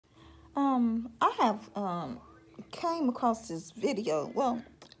I have came across this video. Well,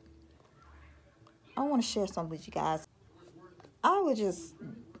 I want to share something with you guys. I was just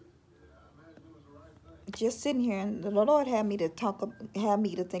sitting here, and the Lord had me to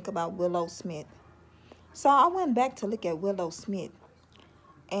think about Willow Smith. So I went back to look at Willow Smith,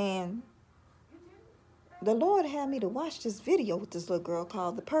 and the Lord had me to watch this video with this little girl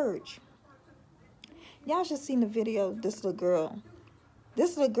called The Purge. Y'all should seen the video of this little girl.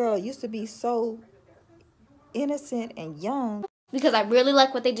 This little girl used to be so innocent and young. Because I really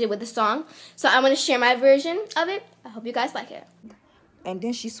like what they did with the song. So I'm going to share my version of it. I hope you guys like it. And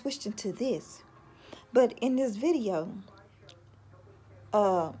then she switched into this. But in this video,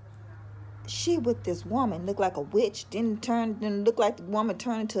 she with this woman looked like a witch. Didn't look like the woman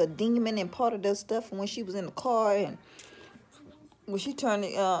turned into a demon and part of the stuff when she was in the car, and when she turned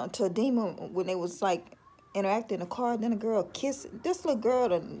to a demon when they was like interacting in the car. Then the girl kissed this little girl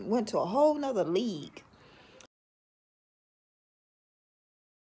that went to a whole nother league.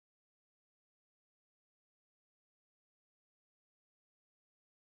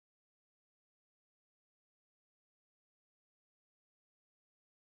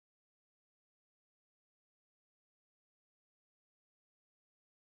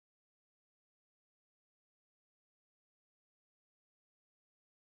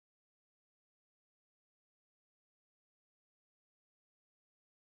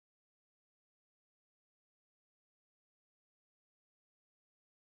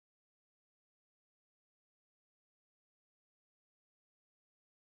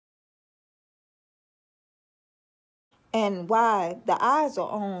 And why the eyes are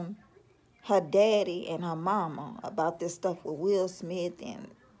on her daddy and her mama about this stuff with Will Smith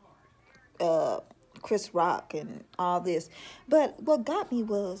and Chris Rock and all this. But what got me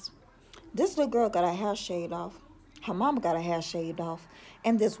was this little girl got her hair shaved off. Her mama got her hair shaved off.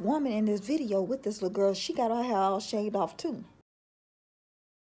 And this woman in this video with this little girl, she got her hair all shaved off too.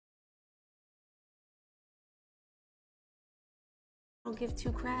 I don't give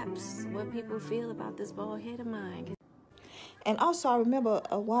two craps what people feel about this bald head of mine. And also, I remember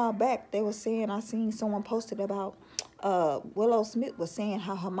a while back, they were saying, I seen someone posted about Willow Smith was saying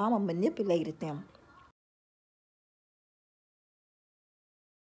how her mama manipulated them.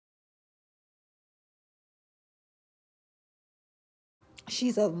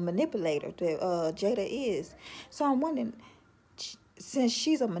 She's a manipulator, that Jada is. So I'm wondering, since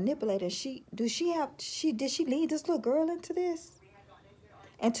she's a manipulator, did she lead this little girl into this?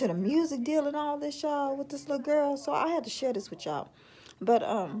 Into the music deal and all this, y'all, with this little girl. So I had to share this with y'all. But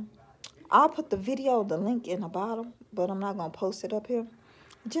I'll put the link in the bottom, but I'm not gonna post it up here.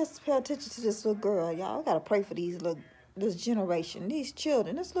 Just pay attention to this little girl, y'all. I gotta pray for this generation, these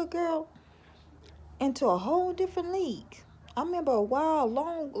children. This little girl into a whole different league. I remember a while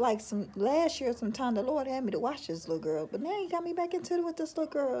long, like last year sometime, the Lord had me to watch this little girl. But now he got me back into it with this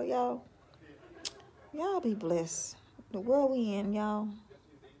little girl, y'all. Y'all be blessed. The world we in, y'all.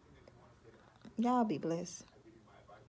 Y'all be blessed.